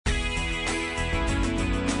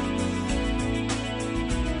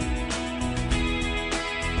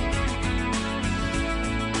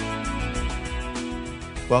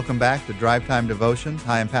Welcome back to Drive Time Devotions.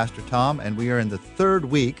 Hi, I'm Pastor Tom, and we are in the third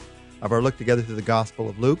week of our look together through the Gospel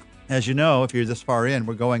of Luke. As you know, if you're this far in,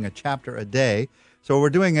 we're going a chapter a day. So we're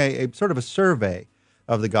doing a sort of a survey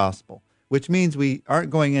of the Gospel, which means we aren't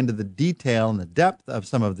going into the detail and the depth of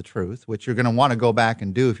some of the truth, which you're going to want to go back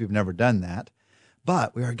and do if you've never done that.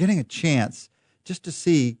 But we are getting a chance just to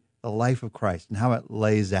see the life of Christ and how it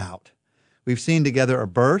lays out. We've seen together a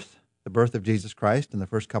birth, the birth of Jesus Christ in the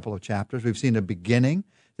first couple of chapters. We've seen the beginning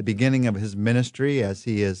of his ministry as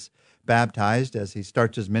he is baptized, as he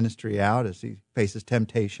starts his ministry out, as he faces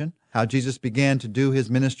temptation, how Jesus began to do his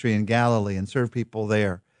ministry in Galilee and serve people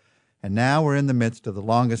there. And now we're in the midst of the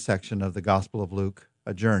longest section of the Gospel of Luke,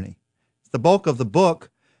 a journey. It's the bulk of the book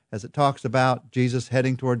as it talks about Jesus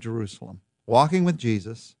heading toward Jerusalem, walking with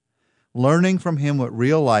Jesus, learning from him what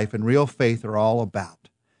real life and real faith are all about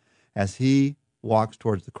as he walks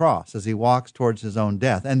towards the cross, as he walks towards his own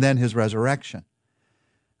death, and then his resurrection.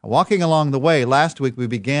 Walking along the way, last week we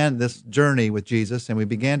began this journey with Jesus, and we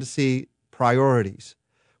began to see priorities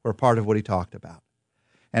were part of what he talked about.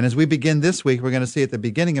 And as we begin this week, we're going to see at the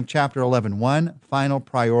beginning of chapter 11, one final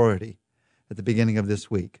priority at the beginning of this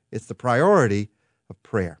week. It's the priority of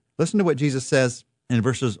prayer. Listen to what Jesus says in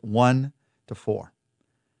verses 1 to 4.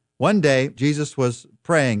 One day, Jesus was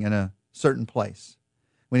praying in a certain place.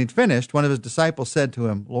 When he'd finished, one of his disciples said to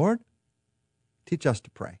him, "Lord, teach us to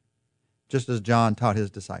pray, just as John taught his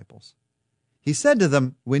disciples." He said to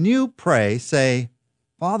them, "When you pray, say,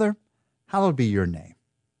 'Father, hallowed be your name.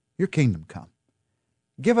 Your kingdom come.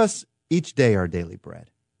 Give us each day our daily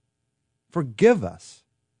bread. Forgive us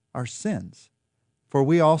our sins, for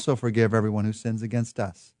we also forgive everyone who sins against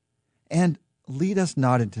us. And lead us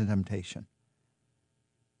not into temptation.'"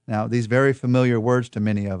 Now, these very familiar words to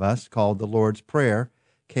many of us, called the Lord's Prayer,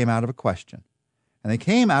 came out of a question. And they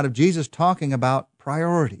came out of Jesus talking about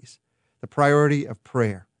priorities, the priority of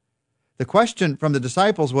prayer. The question from the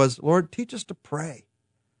disciples was, "Lord, teach us to pray."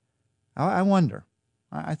 I wonder,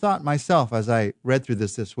 I thought myself as I read through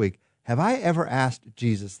this week, have I ever asked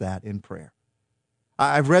Jesus that in prayer?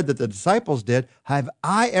 I've read that the disciples did. Have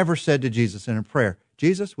I ever said to Jesus in a prayer,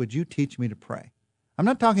 "Jesus, would you teach me to pray?" I'm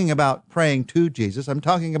not talking about praying to Jesus. I'm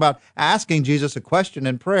talking about asking Jesus a question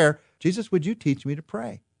in prayer. "Jesus, would you teach me to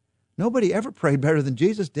pray?" Nobody ever prayed better than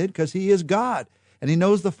Jesus did because he is God and he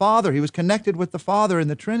knows the Father. He was connected with the Father in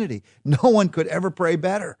the Trinity. No one could ever pray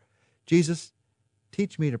better. "Jesus,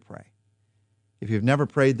 teach me to pray." If you've never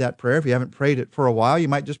prayed that prayer, if you haven't prayed it for a while, you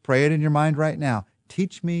might just pray it in your mind right now.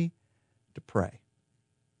 Teach me to pray.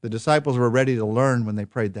 The disciples were ready to learn when they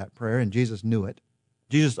prayed that prayer, and Jesus knew it.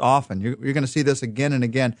 Jesus often, you're going to see this again and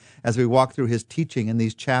again as we walk through his teaching in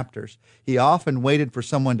these chapters. He often waited for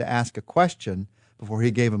someone to ask a question before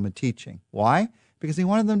he gave them a teaching. Why? Because he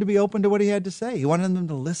wanted them to be open to what he had to say. He wanted them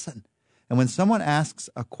to listen. And when someone asks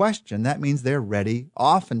a question, that means they're ready,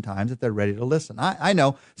 oftentimes, that they're ready to listen. I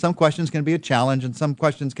know some questions can be a challenge and some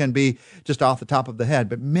questions can be just off the top of the head,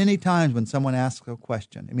 but many times when someone asks a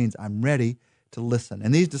question, it means I'm ready to listen.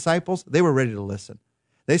 And these disciples, they were ready to listen.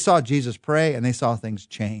 They saw Jesus pray and they saw things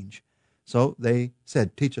change. So they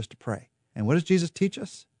said, "Teach us to pray." And what does Jesus teach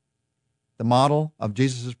us? The model of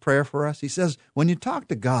Jesus' prayer for us. He says, when you talk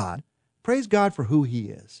to God, praise God for who he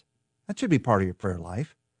is. That should be part of your prayer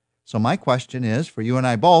life. So my question is, for you and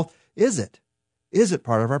I both, is it? Is it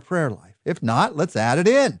part of our prayer life? If not, let's add it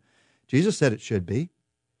in. Jesus said it should be.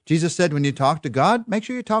 Jesus said when you talk to God, make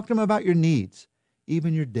sure you talk to him about your needs,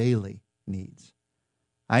 even your daily needs.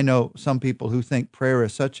 I know some people who think prayer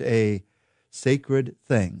is such a sacred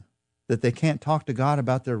thing that they can't talk to God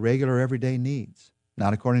about their regular everyday needs.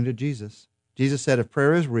 Not according to Jesus. Jesus said if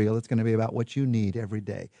prayer is real, it's going to be about what you need every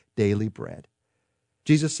day, daily bread.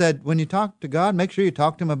 Jesus said when you talk to God, make sure you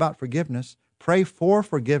talk to him about forgiveness. Pray for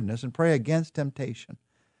forgiveness and pray against temptation.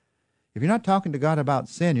 If you're not talking to God about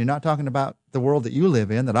sin, you're not talking about the world that you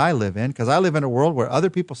live in, that I live in, because I live in a world where other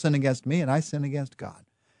people sin against me and I sin against God.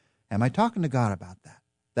 Am I talking to God about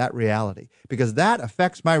that reality? Because that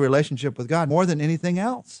affects my relationship with God more than anything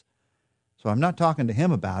else. So I'm not talking to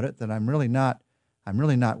him about it, that I'm really not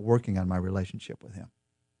working on my relationship with him.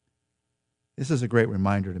 This is a great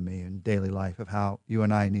reminder to me in daily life of how you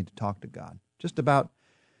and I need to talk to God, just about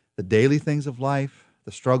the daily things of life,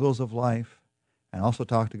 the struggles of life, and also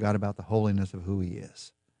talk to God about the holiness of who he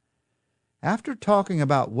is. After talking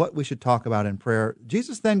about what we should talk about in prayer,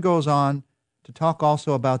 Jesus then goes on to talk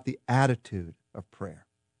also about the attitude of prayer.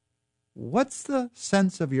 What's the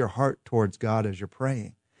sense of your heart towards God as you're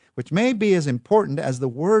praying, which may be as important as the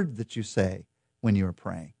word that you say when you are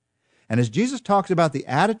praying. And as Jesus talks about the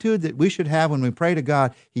attitude that we should have when we pray to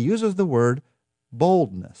God, he uses the word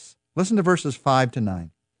boldness. Listen to verses 5 to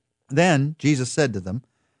 9. Then Jesus said to them,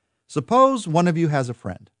 Suppose one of you has a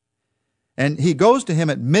friend, and he goes to him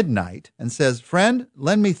at midnight and says, "Friend,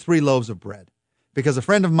 lend me 3 loaves of bread, because a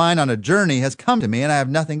friend of mine on a journey has come to me and I have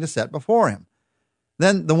nothing to set before him."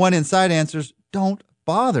 Then the one inside answers, "Don't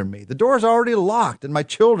bother me. The door's already locked and my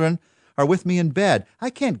children are with me in bed. I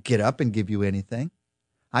can't get up and give you anything."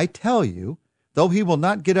 I tell you, though he will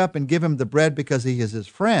not get up and give him the bread because he is his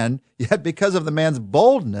friend, yet because of the man's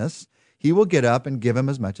boldness, he will get up and give him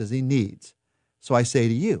as much as he needs. So I say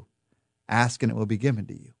to you, ask and it will be given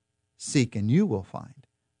to you. Seek and you will find.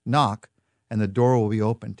 Knock and the door will be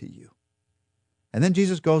opened to you. And then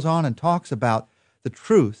Jesus goes on and talks about the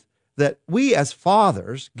truth that we as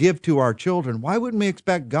fathers give to our children. Why wouldn't we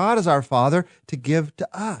expect God as our Father to give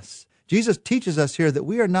to us? Jesus teaches us here that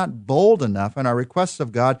we are not bold enough in our requests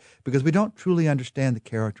of God because we don't truly understand the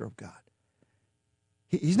character of God.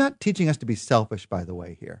 He's not teaching us to be selfish, by the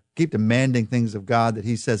way, here. Keep demanding things of God that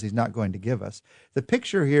he says he's not going to give us. The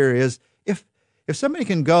picture here is if somebody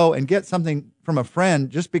can go and get something from a friend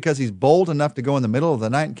just because he's bold enough to go in the middle of the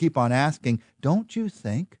night and keep on asking, don't you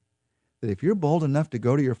think that if you're bold enough to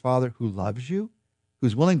go to your Father who loves you,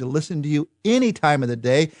 who's willing to listen to you any time of the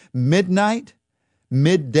day, midnight,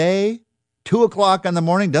 midday, 2 o'clock in the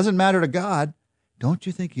morning, doesn't matter to God, don't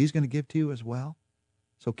you think he's going to give to you as well?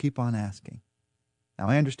 So keep on asking. Now,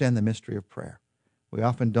 I understand the mystery of prayer. We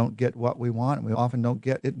often don't get what we want, and we often don't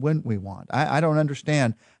get it when we want. I don't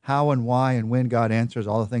understand how and why and when God answers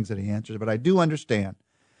all the things that he answers, but I do understand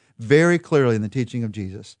very clearly in the teaching of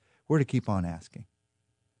Jesus, we're to keep on asking.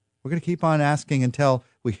 We're going to keep on asking until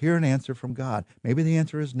we hear an answer from God. Maybe the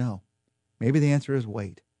answer is no. Maybe the answer is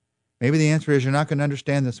wait. Maybe the answer is you're not going to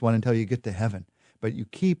understand this one until you get to heaven, but you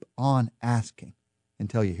keep on asking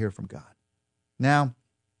until you hear from God. Now,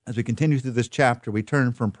 as we continue through this chapter, we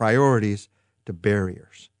turn from priorities to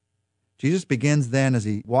barriers. Jesus begins then, as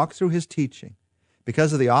he walks through his teaching,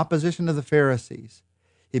 because of the opposition of the Pharisees,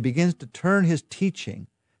 he begins to turn his teaching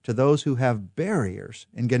to those who have barriers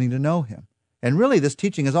in getting to know him. And really, this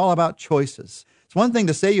teaching is all about choices. It's one thing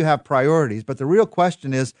to say you have priorities, but the real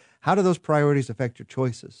question is, how do those priorities affect your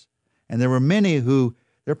choices? And there were many who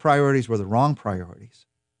their priorities were the wrong priorities,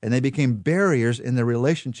 and they became barriers in their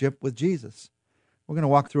relationship with Jesus. We're going to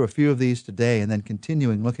walk through a few of these today and then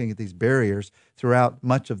continuing looking at these barriers throughout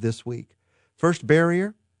much of this week. First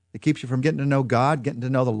barrier that keeps you from getting to know God, getting to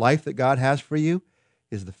know the life that God has for you,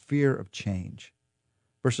 is the fear of change.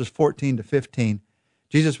 Verses 14 to 15,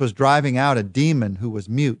 Jesus was driving out a demon who was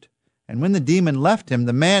mute. And when the demon left him,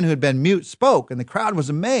 the man who had been mute spoke, and the crowd was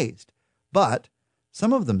amazed. But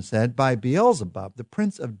some of them said, by Beelzebub, the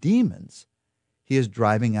prince of demons, he is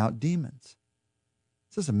driving out demons.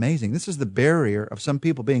 This is amazing. This is the barrier of some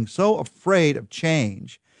people being so afraid of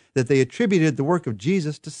change that they attributed the work of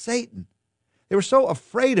Jesus to Satan. They were so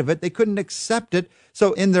afraid of it, they couldn't accept it.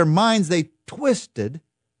 So in their minds, they twisted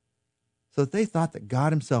so that they thought that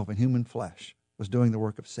God himself in human flesh was doing the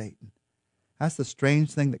work of Satan. That's the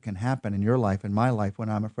strange thing that can happen in your life and my life when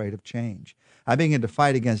I'm afraid of change. I begin to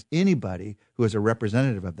fight against anybody who is a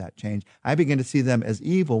representative of that change. I begin to see them as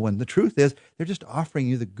evil when the truth is they're just offering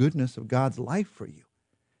you the goodness of God's life for you.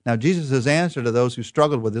 Now, Jesus' answer to those who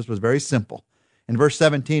struggled with this was very simple. In verse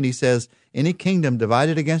 17, he says, any kingdom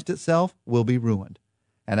divided against itself will be ruined,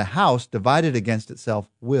 and a house divided against itself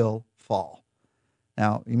will fall.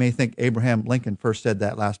 Now, you may think Abraham Lincoln first said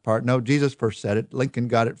that last part. No, Jesus first said it. Lincoln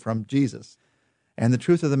got it from Jesus. And the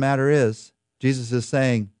truth of the matter is, Jesus is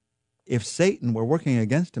saying, if Satan were working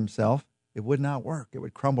against himself, it would not work. It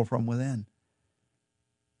would crumble from within.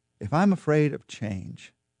 If I'm afraid of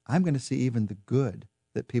change, I'm going to see even the good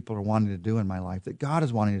that people are wanting to do in my life, that God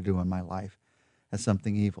is wanting to do in my life, as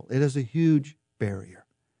something evil. It is a huge barrier.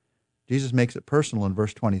 Jesus makes it personal in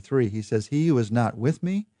verse 23. He says, he who is not with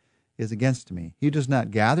me is against me. He who does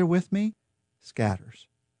not gather with me scatters.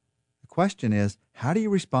 The question is, how do you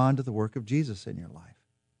respond to the work of Jesus in your life?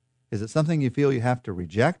 Is it something you feel you have to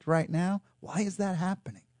reject right now? Why is that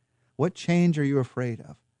happening? What change are you afraid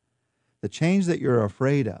of? The change that you're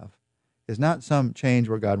afraid of is not some change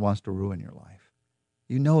where God wants to ruin your life.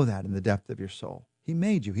 You know that in the depth of your soul. He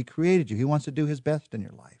made you. He created you. He wants to do his best in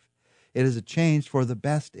your life. It is a change for the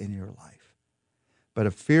best in your life. But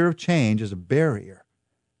a fear of change is a barrier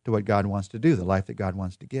to what God wants to do, the life that God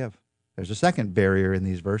wants to give. There's a second barrier in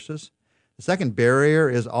these verses. The second barrier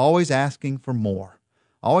is always asking for more.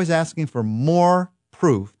 Always asking for more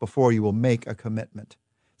proof before you will make a commitment.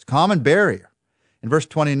 It's a common barrier. In verse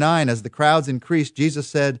 29, as the crowds increased, Jesus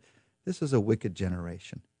said, this is a wicked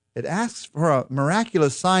generation. It asks for a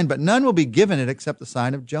miraculous sign, but none will be given it except the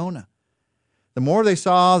sign of Jonah. The more they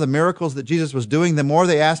saw the miracles that Jesus was doing, the more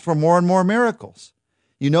they asked for more and more miracles.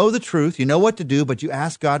 You know the truth, you know what to do, but you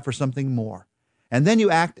ask God for something more. And then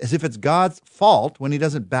you act as if it's God's fault when he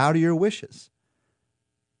doesn't bow to your wishes.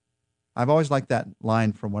 I've always liked that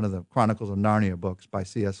line from one of the Chronicles of Narnia books by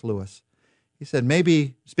C.S. Lewis. He said,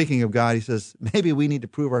 maybe, speaking of God, he says, maybe we need to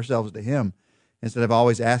prove ourselves to him instead of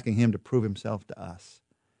always asking him to prove himself to us.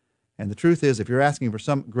 And the truth is, if you're asking for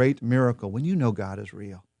some great miracle when you know God is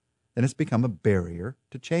real, then it's become a barrier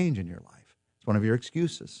to change in your life. It's one of your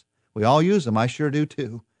excuses. We all use them. I sure do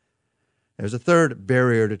too. There's a third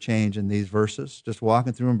barrier to change in these verses, just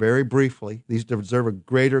walking through them very briefly. These deserve a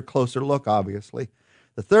greater, closer look, obviously.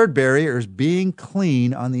 The third barrier is being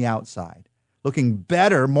clean on the outside, looking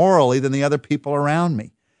better morally than the other people around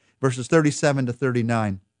me. Verses 37 to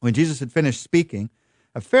 39. When Jesus had finished speaking,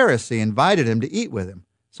 a Pharisee invited him to eat with him.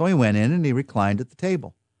 So he went in and he reclined at the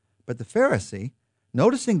table. But the Pharisee,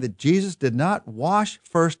 noticing that Jesus did not wash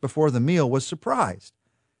first before the meal, was surprised.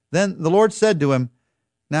 Then the Lord said to him,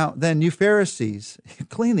 now then, you Pharisees, you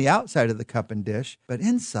clean the outside of the cup and dish, but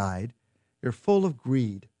inside you're full of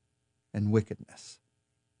greed and wickedness.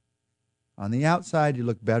 On the outside, you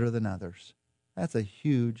look better than others. That's a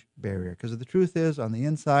huge barrier, because the truth is, on the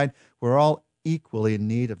inside, we're all equally in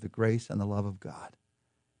need of the grace and the love of God.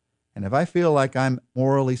 And if I feel like I'm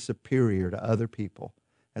morally superior to other people,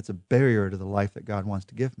 that's a barrier to the life that God wants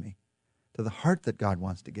to give me, to the heart that God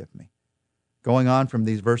wants to give me. Going on from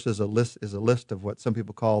these verses is a list of what some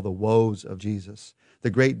people call the woes of Jesus,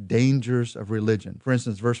 the great dangers of religion. For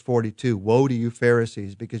instance, verse 42, woe to you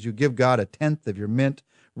Pharisees, because you give God 1/10 of your mint,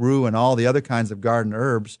 rue, and all the other kinds of garden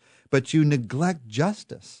herbs, but you neglect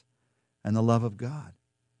justice and the love of God.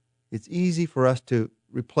 It's easy for us to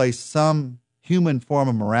replace some human form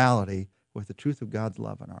of morality with the truth of God's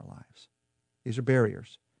love in our lives. These are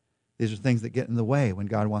barriers. These are things that get in the way when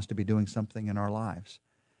God wants to be doing something in our lives.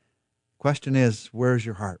 Question is, where's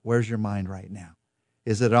your heart? Where's your mind right now?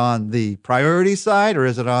 Is it on the priority side or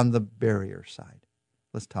is it on the barrier side?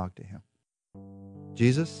 Let's talk to him.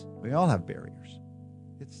 Jesus, we all have barriers.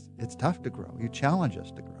 It's tough to grow. You challenge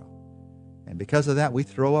us to grow. And because of that, we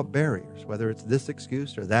throw up barriers, whether it's this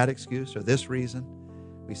excuse or this reason.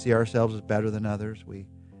 We see ourselves as better than others. We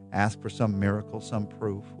ask for some miracle, some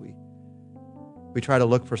proof. We try to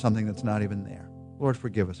look for something that's not even there. Lord,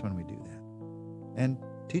 forgive us when we do that. And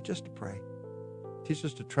teach us to pray. Teach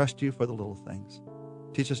us to trust you for the little things.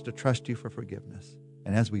 Teach us to trust you for forgiveness.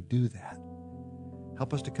 And as we do that,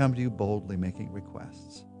 help us to come to you boldly making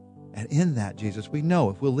requests. And in that, Jesus, we know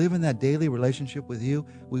if we'll live in that daily relationship with you,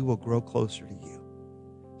 we will grow closer to you.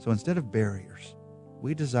 So instead of barriers,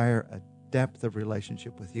 we desire a depth of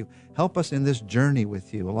relationship with you. Help us in this journey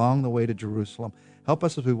with you along the way to Jerusalem. Help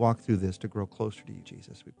us as we walk through this to grow closer to you,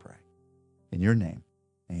 Jesus, we pray. In your name,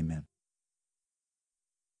 amen.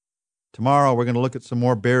 Tomorrow, we're going to look at some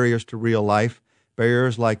more barriers to real life,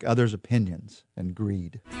 barriers like others' opinions and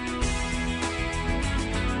greed.